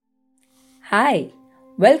Hi,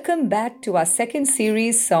 welcome back to our second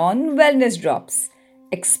series on Wellness Drops,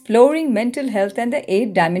 exploring mental health and the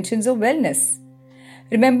 8 dimensions of wellness.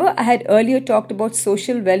 Remember, I had earlier talked about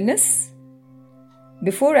social wellness?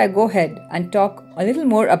 Before I go ahead and talk a little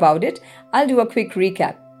more about it, I'll do a quick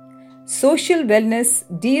recap. Social wellness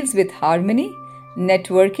deals with harmony,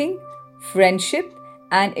 networking, friendship,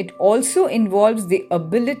 and it also involves the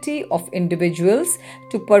ability of individuals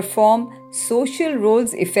to perform social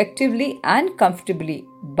roles effectively and comfortably,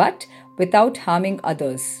 but without harming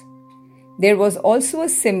others. There was also a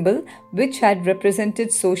symbol which had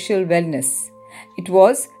represented social wellness. It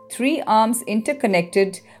was 3 arms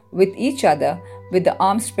interconnected with each other, with the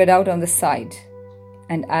arms spread out on the side.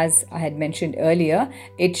 And as I had mentioned earlier,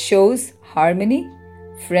 it shows harmony,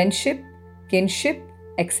 friendship, kinship,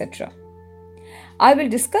 etc. I will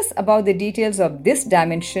discuss about the details of this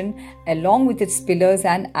dimension along with its pillars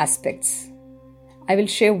and aspects. I will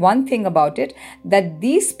share one thing about it, that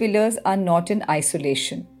these pillars are not in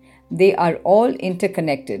isolation. They are all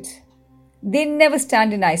interconnected. They never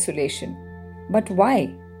stand in isolation. But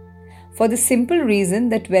why? For the simple reason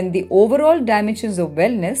that when the overall dimensions of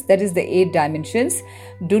wellness, that is the 8 dimensions,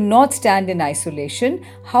 do not stand in isolation,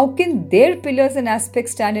 how can their pillars and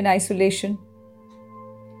aspects stand in isolation?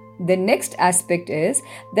 The next aspect is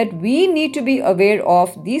that we need to be aware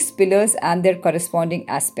of these pillars and their corresponding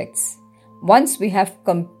aspects. Once we have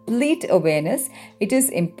complete awareness, it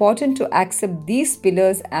is important to accept these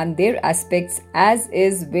pillars and their aspects as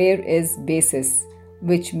is, where is basis,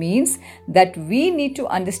 which means that we need to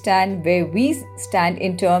understand where we stand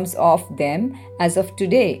in terms of them as of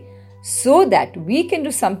today, so that we can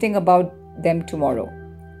do something about them tomorrow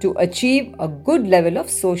to achieve a good level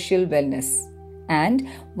of social wellness. And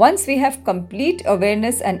once we have complete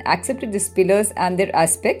awareness and accepted these pillars and their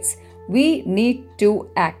aspects, we need to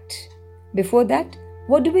act. Before that,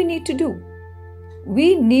 what do we need to do?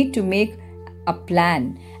 We need to make a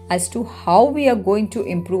plan as to how we are going to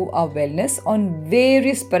improve our wellness on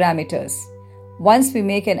various parameters. Once we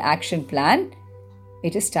make an action plan,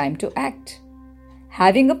 it is time to act.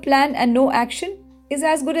 Having a plan and no action is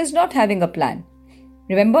as good as not having a plan.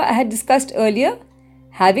 Remember, I had discussed earlier,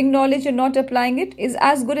 having knowledge and not applying it is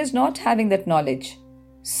as good as not having that knowledge.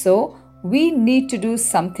 So, we need to do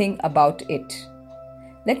something about it.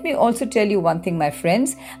 Let me also tell you one thing, my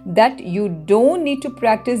friends, that you don't need to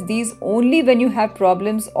practice these only when you have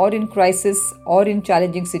problems or in crisis or in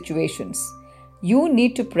challenging situations. You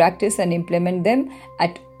need to practice and implement them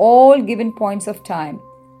at all given points of time,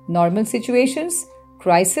 normal situations,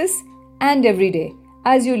 crisis, and every day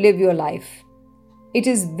as you live your life. It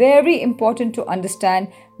is very important to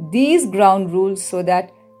understand these ground rules so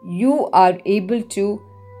that you are able to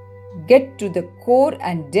get to the core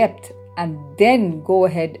and depth and then go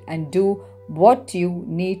ahead and do what you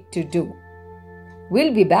need to do.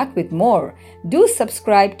 We'll be back with more. Do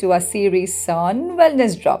subscribe to our series on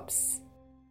Wellness Drops.